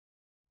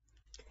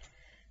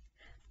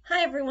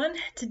Hi everyone,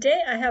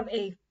 today I have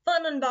a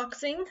fun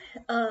unboxing.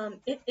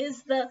 It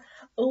is the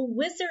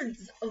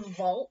Wizards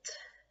Vault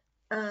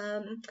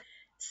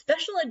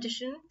special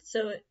edition,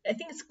 so I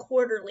think it's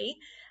quarterly,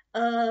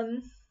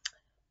 um,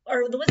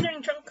 or the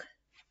Wizarding Trunk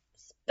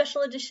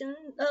special edition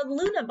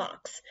Luna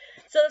box.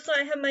 So that's why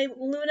I have my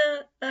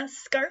Luna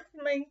scarf,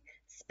 my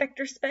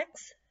Spectre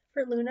Specs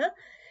for Luna.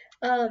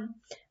 Um,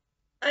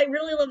 I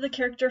really love the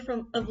character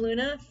of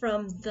Luna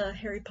from the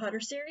Harry Potter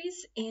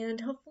series,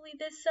 and hopefully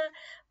this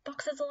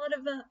box has a lot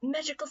of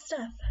magical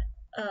stuff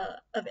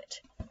of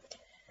it.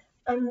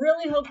 I'm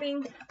really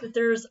hoping that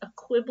there's a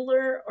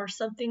Quibbler or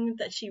something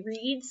that she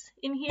reads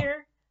in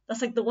here.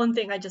 That's like the one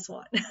thing I just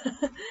want.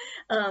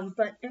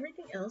 But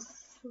everything else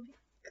will be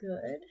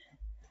good.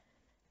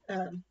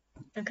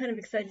 I'm kind of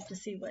excited to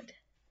see what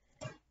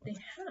they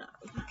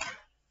have.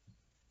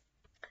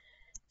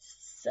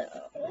 So,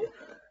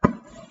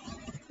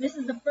 this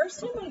is the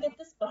first time I get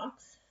this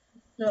box,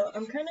 so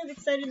I'm kind of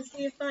excited to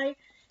see if I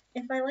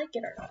like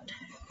it or not.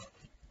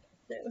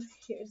 So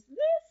here's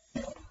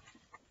this.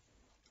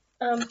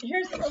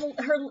 Here's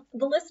the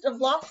list of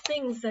lost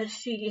things that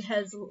she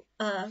has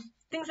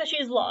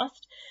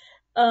lost.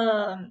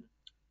 But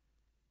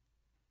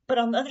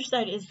on the other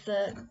side is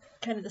the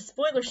kind of the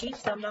spoiler sheet,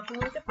 so I'm not going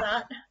to look at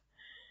that.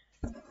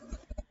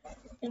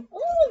 And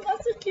oh,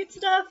 lots of cute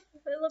stuff.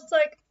 It looks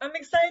like I'm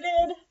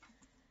excited.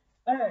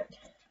 All right,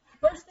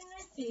 first thing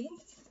I see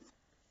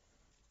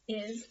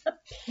is a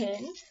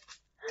pin.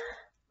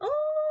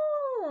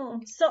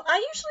 Oh, so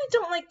I usually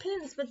don't like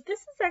pins, but this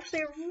is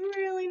actually a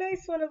really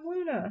nice one of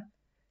Luna.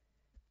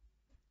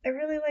 I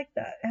really like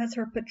that. It has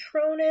her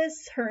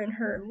Patronus, her and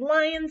her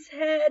lion's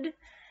head.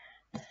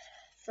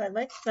 So I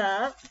like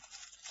that.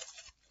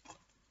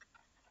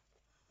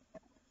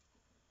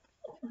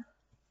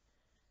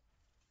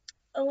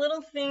 A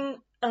little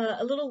thing,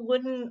 a little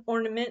wooden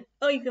ornament.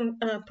 Oh, you can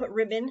put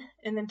ribbon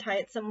and then tie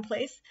it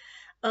someplace.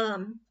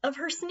 Of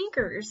her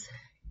sneakers,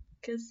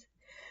 because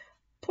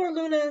poor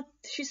Luna,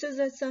 she says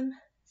that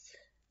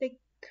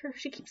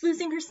she keeps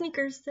losing her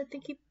sneakers, that they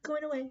keep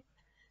going away,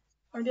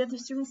 or the other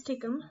students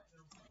take them.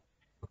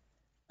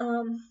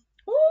 Oh,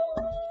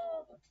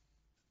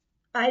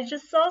 I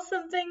just saw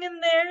something in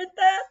there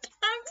that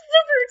I'm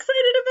super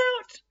excited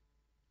about.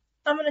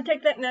 I'm gonna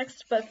take that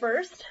next, but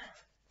first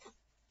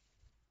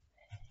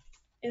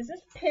is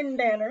this pin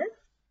banner.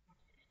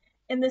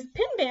 And this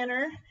pin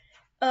banner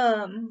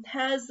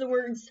has the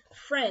words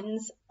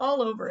friends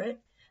all over it.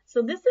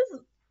 So this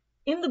is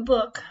in the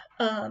book.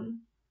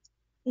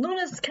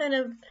 Luna's kind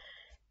of,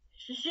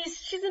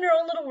 she's in her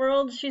own little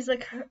world. She's a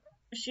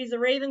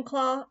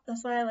Ravenclaw.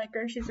 That's why I like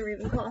her. She's a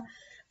Ravenclaw.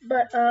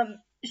 But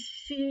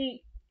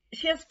she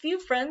has few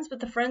friends, but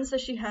the friends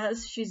that she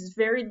has, she's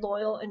very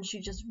loyal and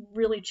she just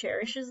really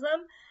cherishes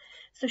them.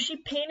 So she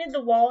painted the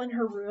wall in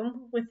her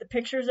room with the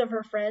pictures of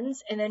her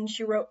friends, and then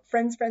she wrote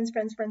friends, friends,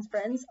 friends, friends,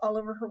 friends all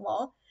over her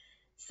wall.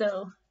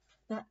 So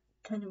that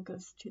kind of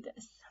goes to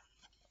this.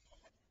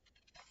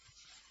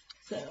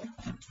 So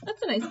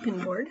that's a nice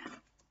pin board.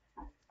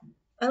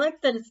 I like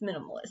that it's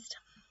minimalist.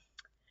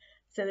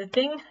 So the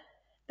thing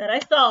that I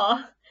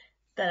saw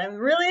that I'm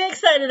really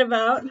excited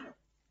about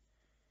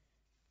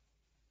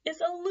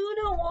is a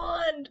Luna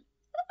wand.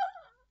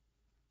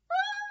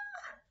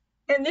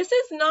 And this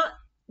is not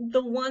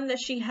the one that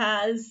she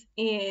has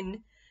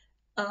in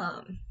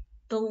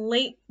the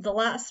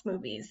last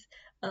movies.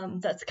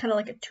 That's kind of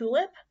like a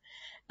tulip.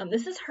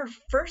 This is her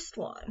first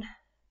one.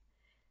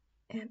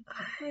 And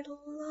I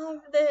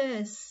love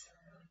this.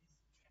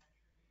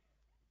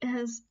 It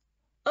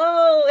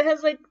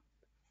has like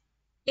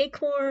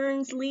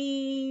acorns,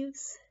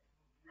 leaves.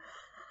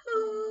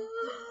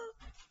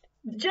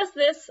 Just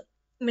this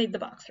made the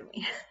box for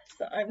me.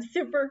 So I'm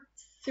super,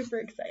 super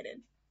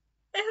excited.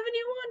 I have a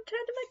new one to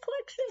add to my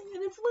collection,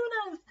 and it's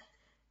Luna's.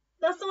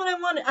 That's the one I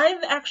wanted.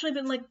 I've actually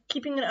been like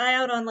keeping an eye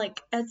out on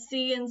like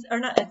Etsy or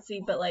not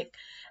Etsy, but like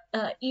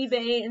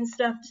eBay and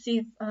stuff to see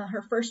if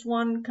her first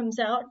one comes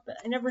out, but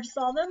I never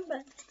saw them,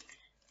 but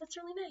that's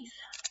really nice.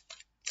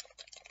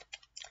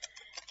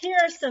 Here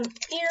are some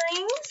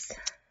earrings,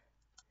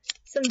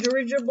 some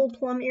dirigible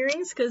plum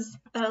earrings, because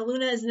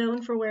Luna is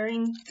known for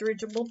wearing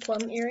dirigible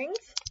plum earrings.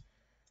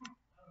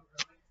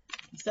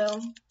 So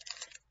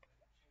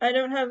I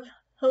don't have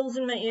holes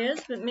in my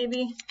ears, but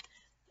maybe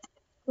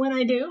when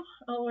I do,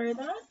 I'll wear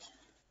that.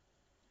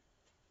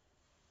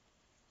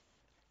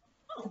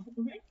 Oh,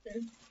 right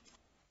there.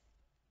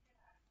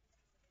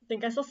 I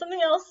think I saw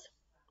something else.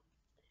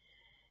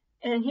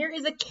 And here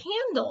is a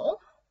candle.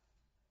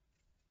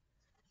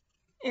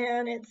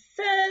 And it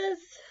says,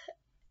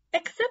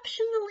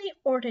 exceptionally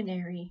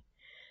ordinary.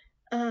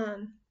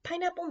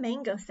 Pineapple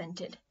mango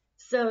scented.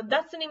 So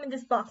that's the name of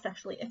this box,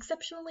 actually.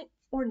 Exceptionally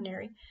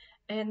ordinary.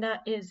 And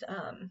that is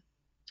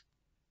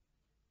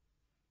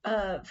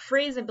a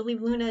phrase I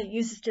believe Luna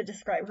uses to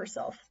describe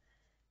herself.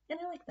 And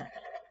I like that.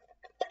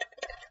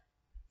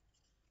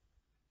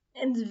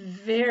 And it's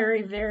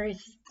very, very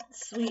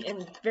sweet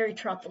and very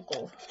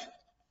tropical.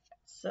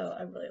 So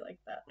I really like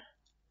that.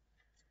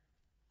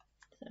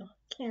 So,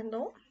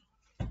 candle.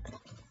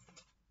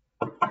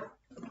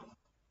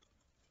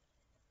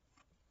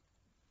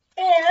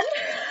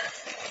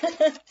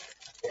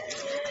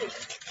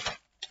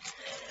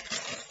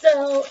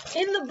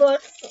 the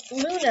books,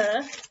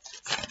 Luna,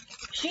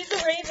 she's a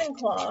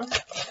Ravenclaw,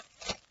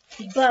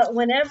 but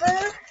whenever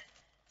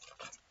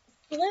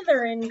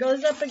Slytherin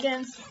goes up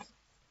against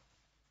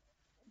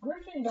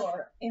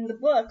Gryffindor in the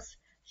books,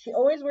 she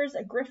always wears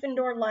a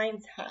Gryffindor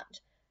Lions hat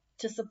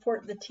to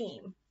support the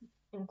team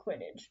in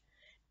Quidditch.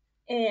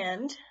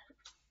 And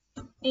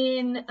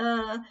in,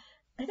 I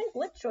think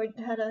Litchoid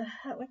had a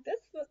hat like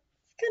this, but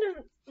it's kind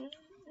of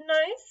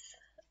nice.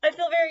 I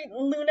feel very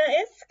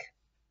Luna-esque.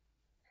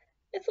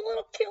 It's a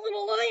little cute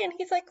little lion.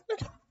 He's like,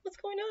 what's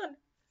going on?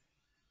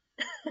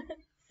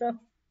 So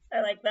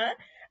I like that.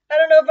 I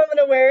don't know if I'm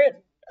gonna wear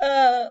it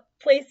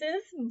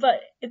places,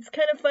 but it's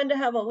kind of fun to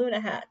have a Luna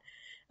hat.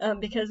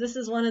 Because this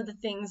is one of the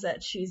things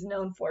that she's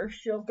known for.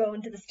 She'll go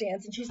into the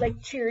stands and she's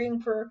like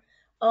cheering for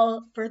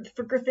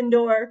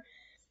Gryffindor.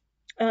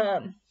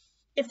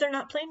 If they're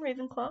not playing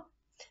Ravenclaw,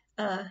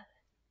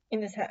 in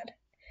this hat.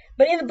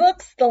 But in the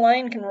books, the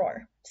lion can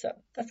roar, so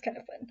that's kind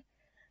of fun.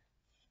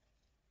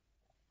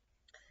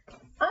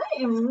 I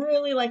am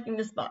really liking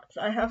this box,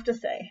 I have to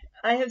say.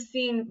 I have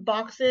seen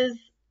boxes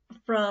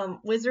from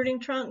Wizarding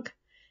Trunk,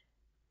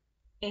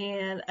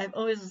 and I've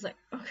always was like,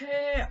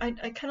 okay,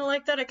 I kind of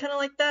like that,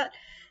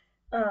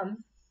 but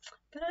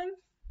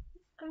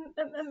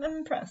I'm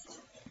impressed.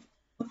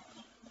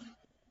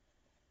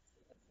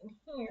 In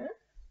here.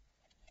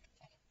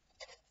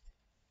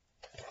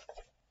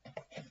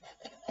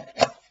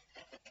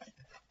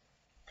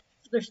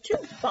 There's two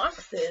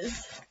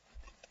boxes,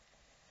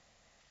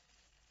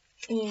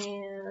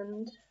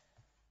 and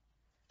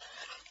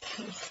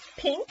there's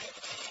pink.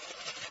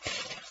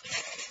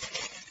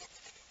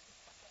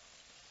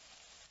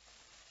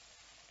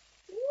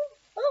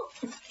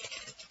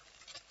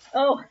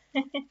 Oh,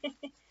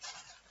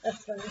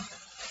 that's funny.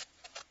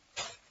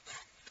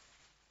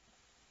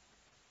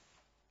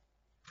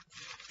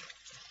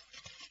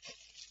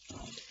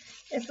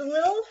 It's a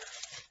little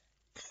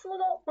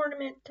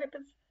ornament type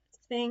of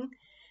thing,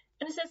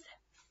 and it says,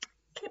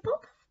 "Keep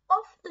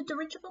off the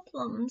dirigible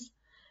plums."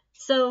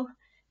 So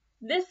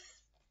this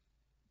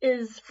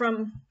is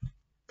from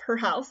her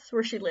house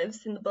where she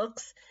lives in the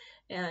books,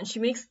 and she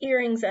makes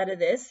earrings out of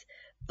this.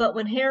 But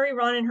when Harry,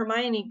 Ron, and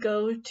Hermione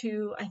go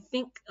to, I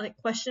think, like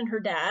question her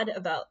dad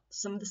about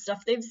some of the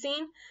stuff they've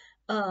seen,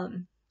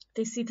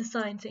 they see the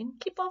sign saying,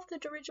 "Keep off the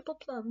dirigible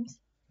plums."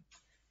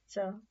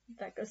 So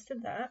that goes to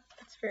that.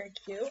 That's very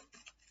cute.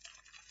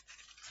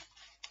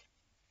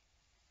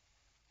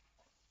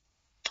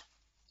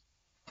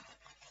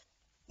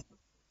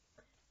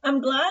 I'm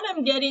glad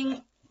I'm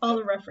getting all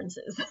the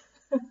references.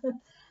 Put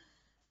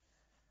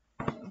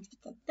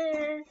that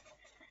there.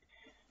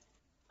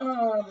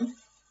 I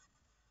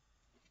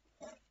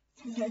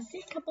see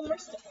a couple more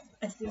stuff.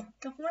 I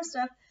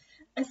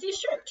see a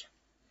shirt.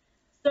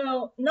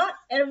 So not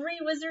every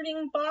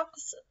Wizarding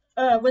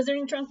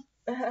Trunk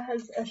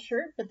has a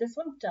shirt, but this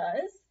one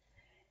does.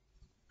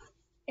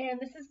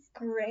 And this is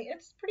great.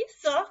 It's pretty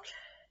soft.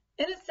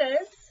 And it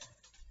says,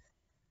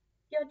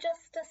 "You're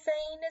just as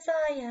sane as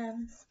I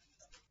am."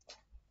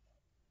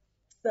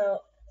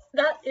 So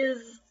that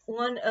is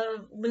one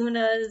of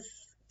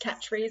Luna's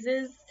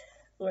catchphrases,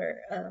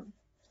 where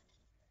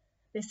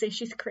they say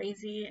she's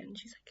crazy, and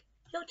she's like,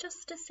 "You're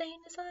just as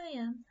sane as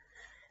I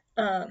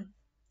am."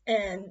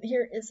 And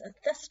here is a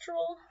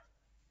thestral.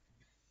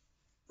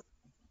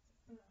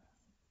 The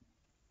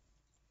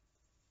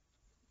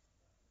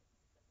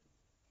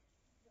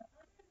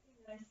other thing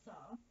that I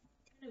saw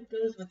kind of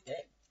goes with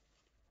it.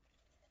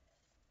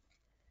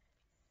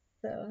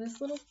 So this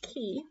little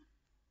key.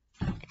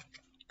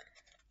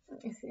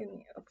 Let me see, let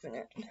me open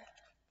it.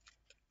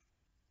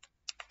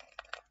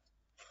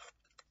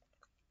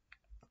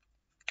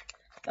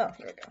 Oh,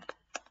 here we go.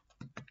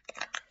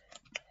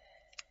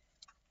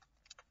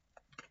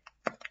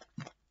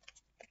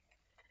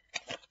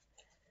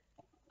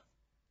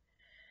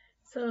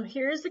 So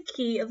here's the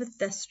key of a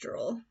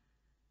thestral.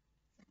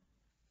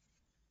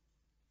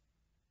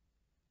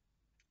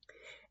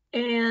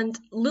 And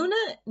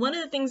Luna, one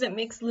of the things that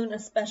makes Luna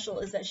special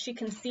is that she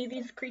can see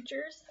these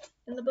creatures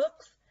in the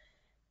books.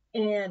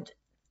 And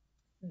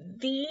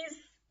these,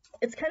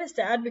 it's kind of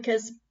sad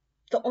because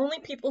the only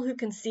people who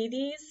can see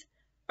these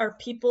are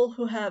people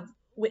who have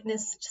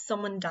witnessed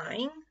someone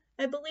dying,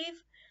 I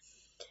believe.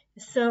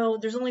 So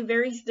there's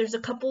a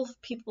couple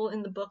of people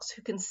in the books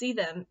who can see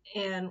them,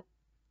 and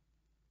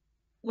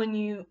when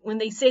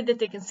they say that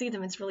they can see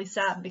them, it's really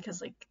sad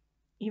because, like,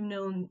 you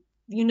know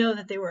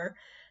that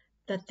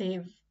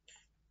they've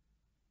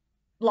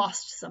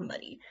lost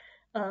somebody.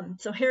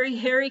 So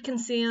Harry can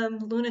see him,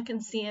 Luna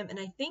can see him,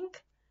 and I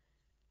think,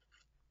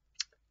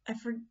 I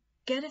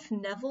forget if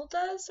Neville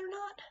does or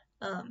not.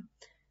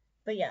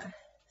 But yeah,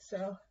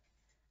 so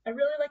I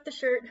really like the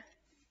shirt,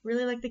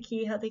 really like the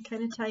key, how they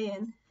kind of tie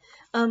in.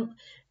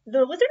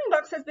 The Wizarding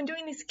Box has been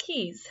doing these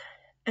keys,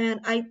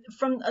 and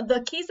from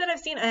the keys that I've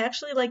seen, I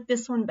actually like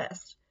this one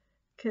best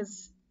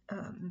because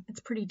it's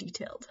pretty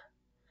detailed.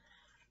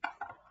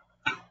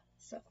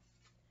 So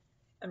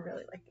I'm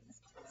really liking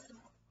this.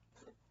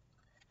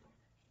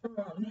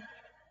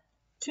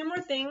 Two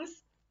more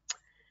things,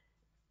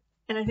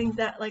 And I think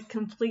that like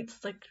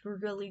completes like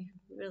really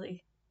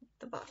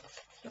the box.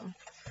 So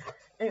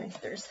anyway,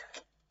 there's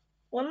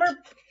one more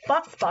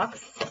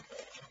box.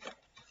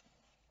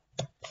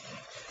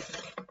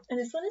 And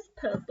this one is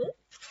purple.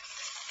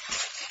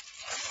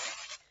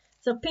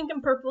 So pink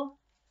and purple,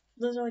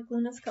 those are like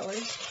Luna's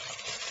colors.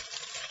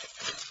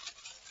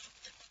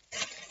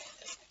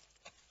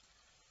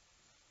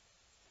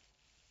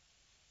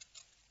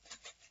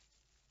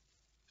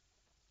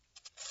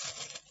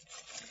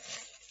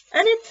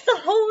 And it's the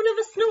horn of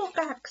a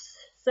snorkax.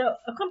 So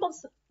a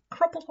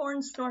crumpled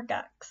horn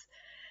snorkax.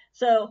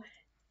 So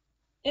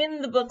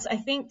in the books, I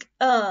think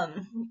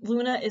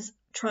Luna is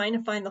trying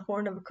to find the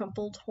horn of a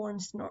crumpled horn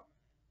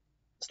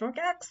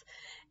snorkax,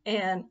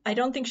 and I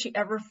don't think she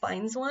ever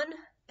finds one.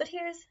 But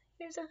here's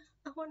a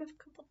horn of a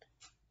crumpled.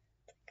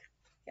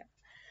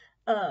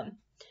 Yeah.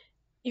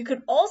 You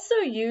could also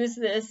use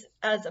this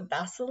as a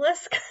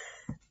basilisk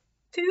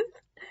tooth,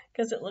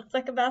 because it looks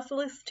like a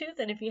basilisk tooth,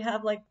 and if you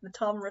have like the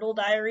Tom Riddle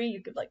diary,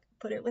 you could like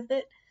put it with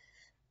it.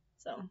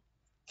 So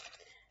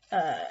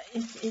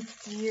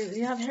if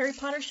you have Harry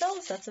Potter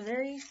shelves, that's a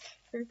very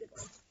good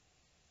one.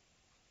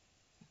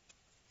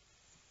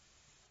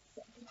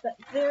 So put that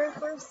there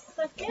for a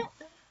second.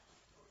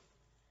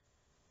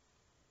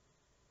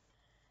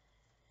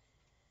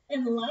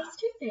 And the last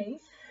two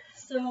things.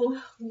 So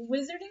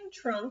Wizarding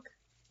Trunk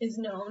is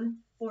known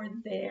for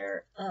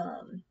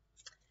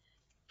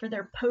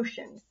their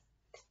potions,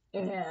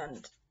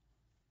 and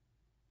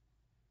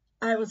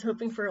I was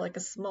hoping for like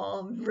a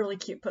small, really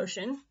cute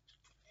potion,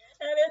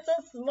 and it's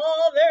a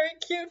small, very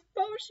cute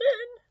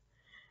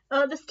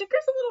potion. The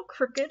sticker's a little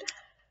crooked,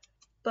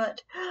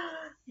 but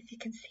if you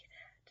can see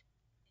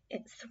that,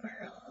 it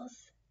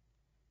swirls.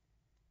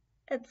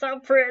 It's so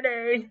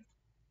pretty.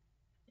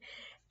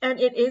 And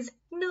it is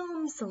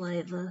gnome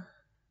saliva.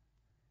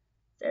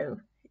 So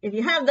if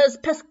you have those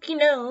pesky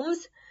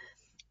gnomes,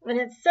 and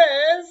it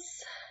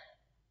says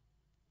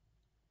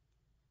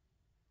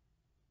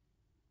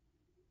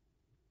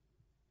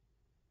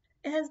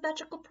it has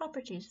magical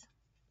properties.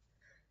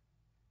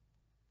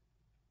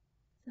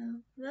 So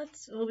that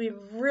will be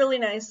really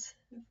nice.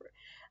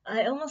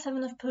 I almost have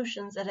enough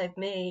potions that I've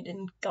made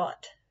and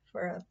got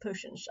for a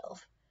potion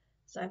shelf.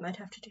 So I might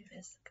have to do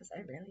this because I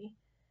really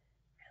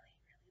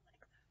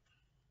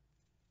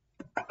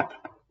like that.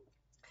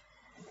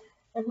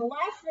 And the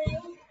last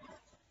thing,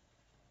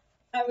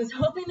 I was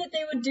hoping that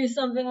they would do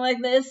something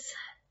like this.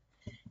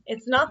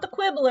 It's not the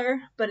Quibbler,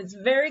 but it's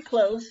very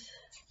close.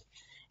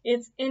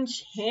 It's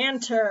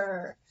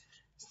Enchanter.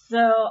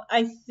 So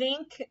I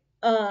think,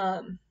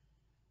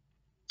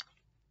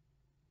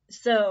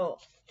 so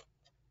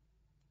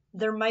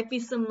there might be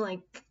some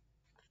like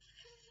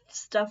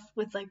stuff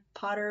with like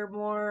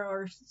Pottermore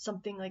or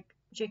something like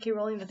J.K.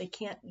 Rowling that they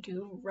can't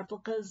do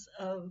replicas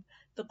of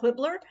the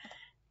Quibbler,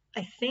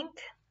 I think.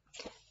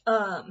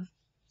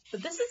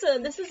 But this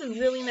is a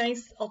really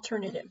nice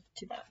alternative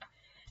to that.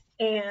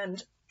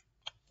 And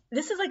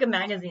this is like a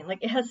magazine.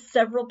 Like it has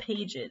several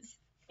pages,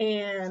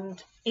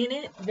 and in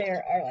it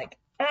there are like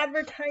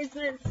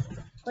advertisements.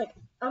 Like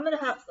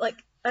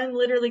I'm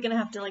literally gonna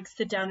have to like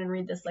sit down and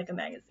read this like a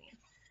magazine.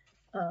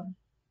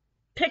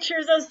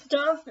 Pictures of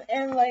stuff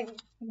and like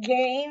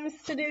games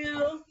to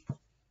do.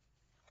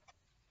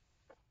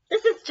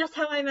 This is just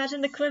how I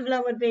imagine the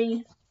Quibbler would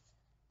be.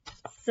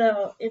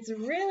 So it's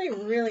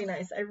really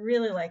nice. I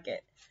really like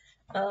it.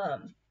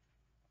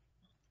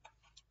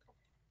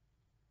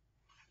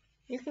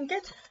 You can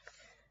get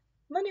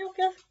money off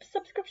your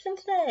subscription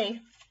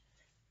today.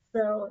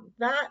 So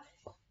that,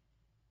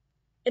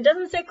 it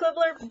doesn't say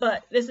Quibbler,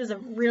 but this is a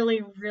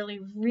really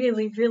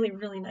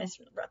nice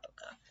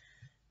replica.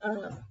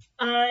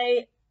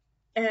 I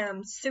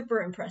am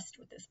super impressed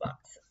with this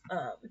box.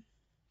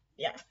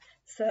 Yeah,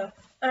 so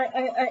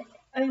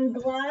I'm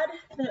glad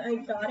that I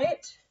got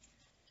it.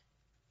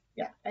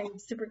 Yeah, I'm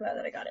super glad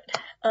that I got it.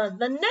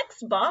 The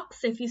next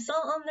box, if you saw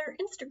on their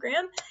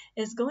Instagram,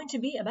 is going to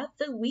be about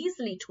the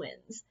Weasley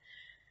twins.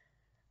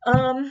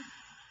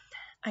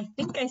 I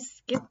think I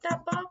skipped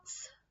that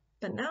box,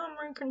 but now I'm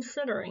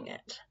reconsidering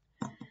it.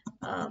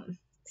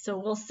 So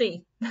we'll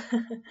see.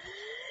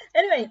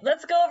 Anyway,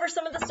 let's go over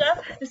some of the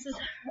stuff. This is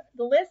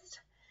the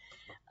list.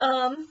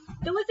 The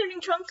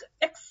Wizarding Trunk,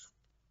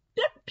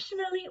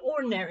 exceptionally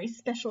ordinary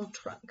special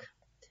trunk.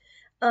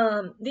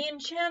 The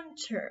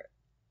Enchanter.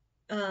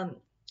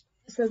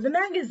 So the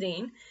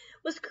magazine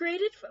was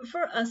created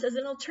for us as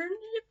an alternative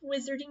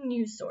wizarding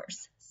news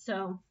source.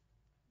 So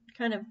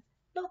kind of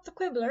not the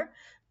Quibbler,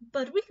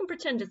 but we can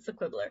pretend it's the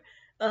Quibbler.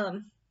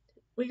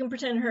 We can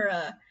pretend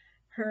her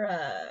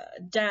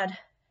dad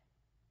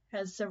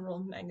has several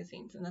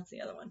magazines, and that's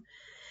the other one.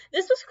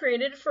 This was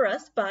created for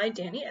us by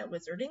Danny at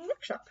Wizarding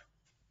Workshop.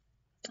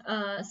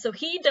 So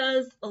he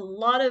does a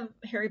lot of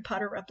Harry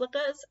Potter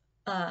replicas.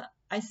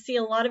 I see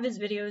a lot of his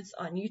videos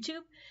on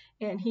YouTube,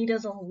 and he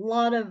does a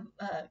lot of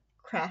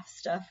craft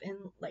stuff and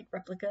like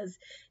replicas.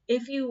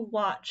 If you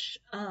watch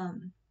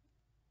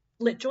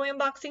Lit Joy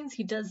unboxings,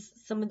 he does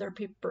some of their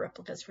paper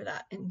replicas for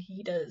that, and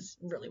he does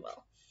really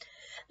well.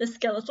 The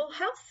Skeletal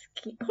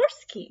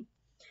Horse Key.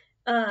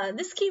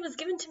 This key was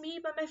given to me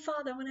by my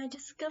father when I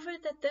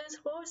discovered that those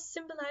horses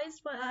symbolized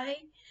what I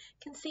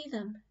can see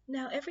them.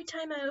 Now, every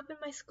time I open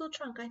my school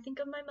trunk, I think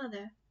of my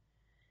mother.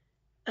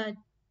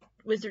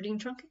 Wizarding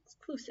trunk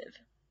exclusive.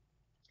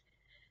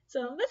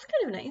 So that's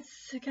kind of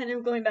nice, kind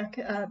of going back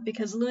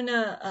because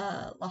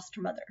Luna lost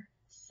her mother.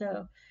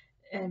 So,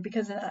 and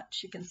because of that,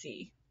 she can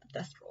see the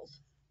Thestrals.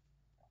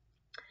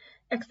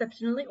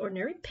 Exceptionally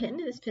ordinary pin.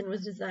 This pin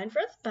was designed for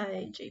us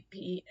by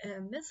JP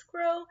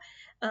Miscro,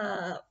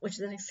 which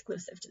is an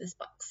exclusive to this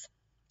box.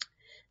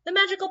 The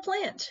magical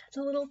plant. It's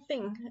a little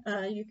thing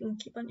you can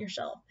keep on your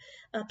shelf.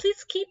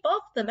 Please keep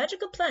off the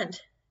magical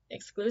plant.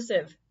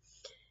 Exclusive.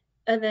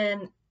 And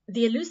then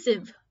the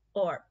elusive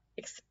or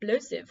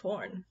explosive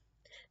horn.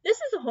 This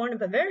is a horn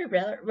of a very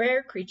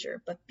rare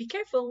creature, but be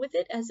careful with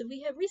it as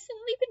we have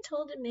recently been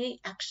told it may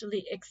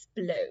actually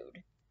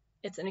explode.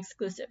 It's an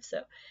exclusive,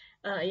 so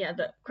yeah,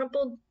 the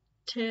crumpled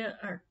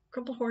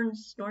horn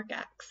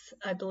snorkax,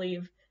 I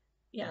believe,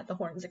 yeah, the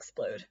horns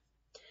explode.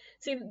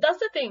 See, that's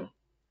the thing.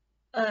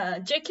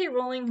 J.K.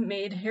 Rowling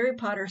made Harry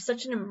Potter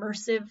such an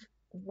immersive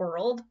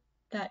world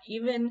that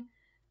even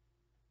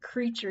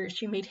creatures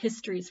she made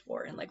histories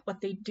for and like what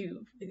they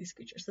do for these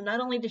creatures. So not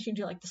only did she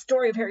do like the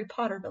story of Harry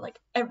Potter, but like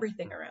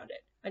everything around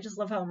it. I just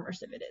love how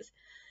immersive it is.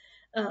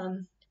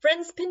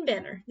 Friends pin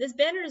banner. This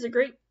banner is a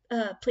great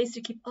place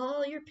to keep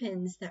all your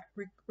pins that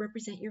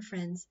represent your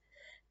friends.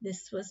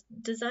 This was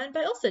designed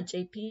by also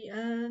JP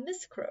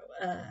Miscro,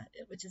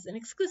 which is an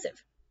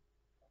exclusive.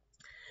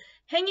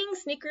 Hanging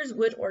sneakers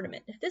wood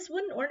ornament. This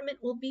wooden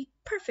ornament will be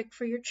perfect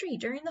for your tree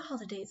during the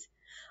holidays,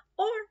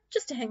 or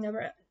just to hang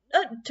around.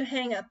 To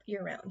hang up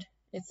year-round.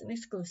 It's an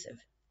exclusive.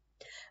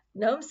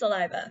 Gnome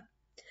saliva.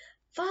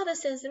 Father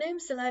says gnome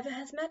saliva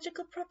has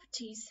magical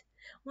properties.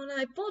 When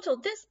I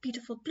bottled this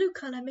beautiful blue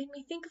color made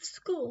me think of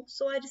school,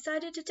 so I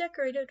decided to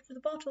decorate it for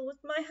the bottle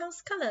with my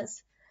house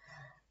colors,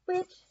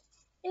 which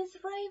is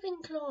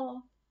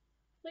Ravenclaw,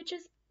 which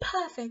is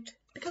perfect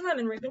because I'm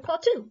in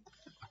Ravenclaw too.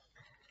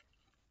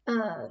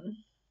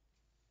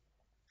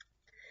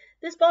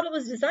 This bottle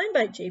was designed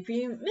by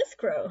JP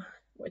Miscro,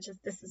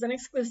 this is an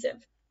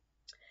exclusive.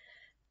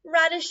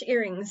 Radish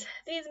earrings.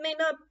 These may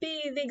not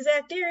be the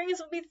exact earrings,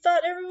 but we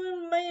thought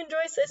everyone might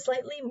enjoy a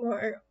slightly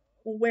more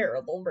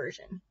wearable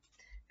version.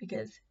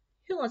 Because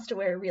who wants to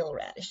wear real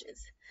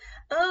radishes?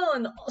 Oh,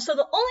 and so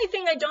the only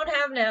thing I don't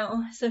have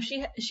now, so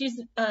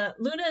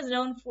Luna is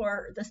known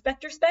for the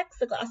Spectre specs,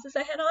 the glasses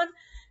I had on,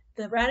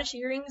 the radish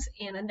earrings,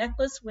 and a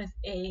necklace with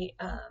a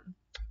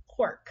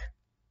cork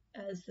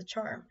as the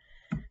charm.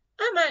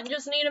 I might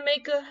just need to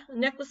make a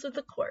necklace with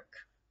a cork.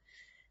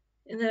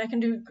 And then I can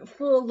do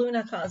full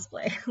Luna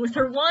cosplay with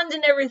her wand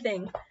and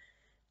everything.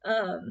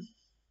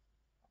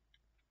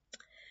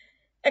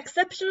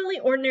 Exceptionally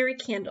ordinary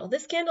candle.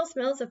 This candle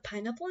smells of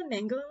pineapple and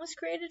mango and was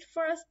created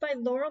for us by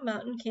Laurel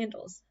Mountain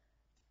Candles.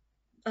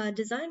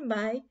 Designed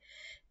by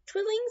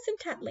Twillings and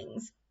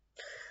Tatlings.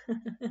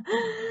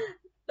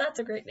 That's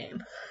a great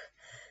name.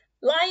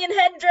 Lion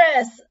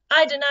headdress.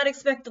 I did not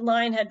expect the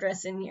lion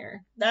headdress in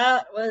here.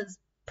 That was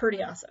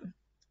pretty awesome.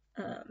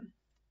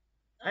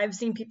 I've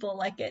seen people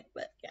like it,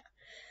 but yeah.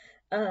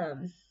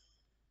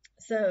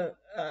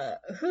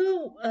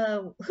 Who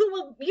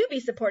will you be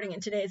supporting in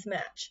today's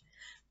match?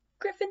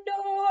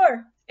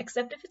 Gryffindor!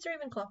 Except if it's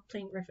Ravenclaw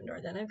playing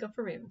Gryffindor, then I'd go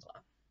for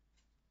Ravenclaw.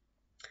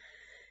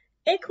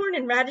 Acorn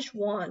and Radish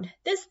Wand.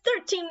 This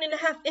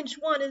 13.5-inch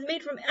wand is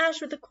made from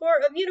ash with a core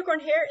of unicorn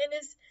hair and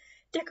is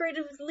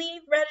decorated with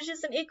leaf,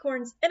 radishes, and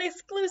acorns. An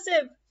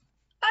exclusive!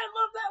 I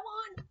love that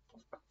wand!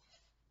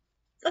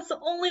 That's the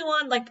only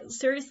wand, like,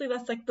 seriously,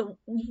 that's like the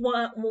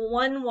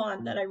one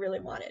wand that I really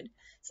wanted.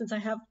 Since I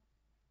have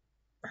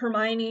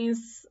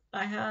Hermione's,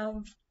 I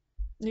have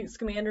Newt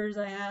Scamander's,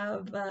 I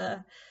have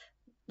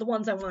the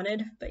ones I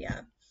wanted, but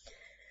yeah.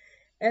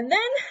 And then,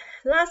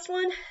 last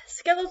one,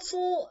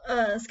 skeletal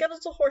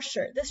horse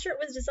shirt. This shirt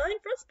was designed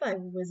for us by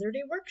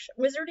Wizardy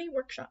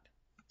Workshop,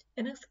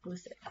 an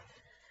exclusive.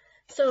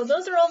 So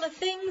those are all the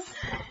things.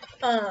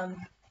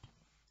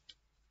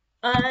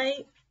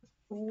 I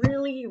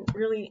really,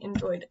 really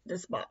enjoyed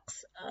this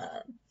box.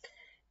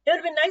 It would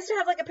have been nice to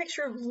have like a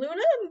picture of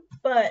Luna,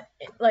 but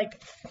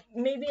like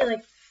maybe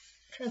like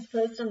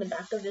transposed on the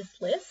back of this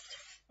list,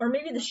 or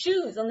maybe the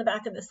shoes on the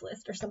back of this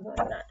list or something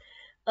like that.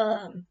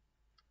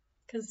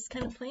 Because it's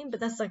kind of plain, but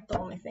that's like the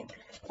only thing.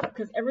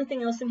 Because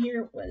everything else in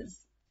here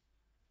was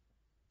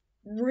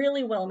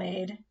really well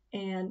made,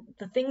 and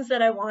the things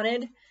that I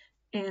wanted,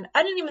 and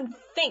I didn't even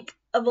think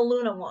of a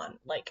Luna wand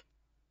like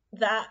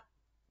that.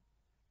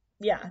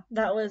 Yeah,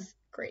 that was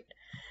great.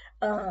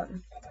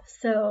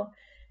 So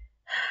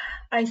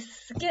I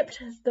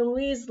skipped the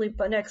Weasley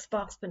next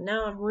box, but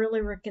now I'm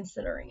really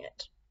reconsidering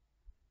it.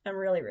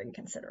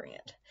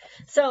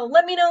 So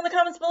let me know in the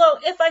comments below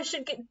if I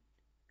should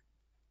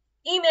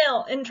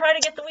email and try to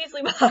get the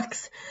Weasley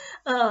box.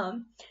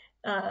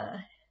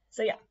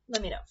 So yeah,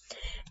 let me know.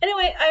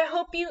 Anyway, I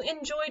hope you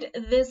enjoyed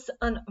this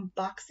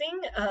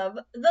unboxing of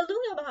the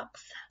Luna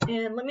box,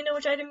 and let me know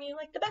which item you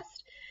like the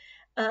best.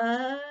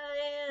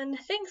 And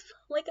thanks,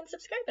 like and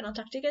subscribe, and I'll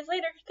talk to you guys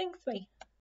later. Thanks, bye.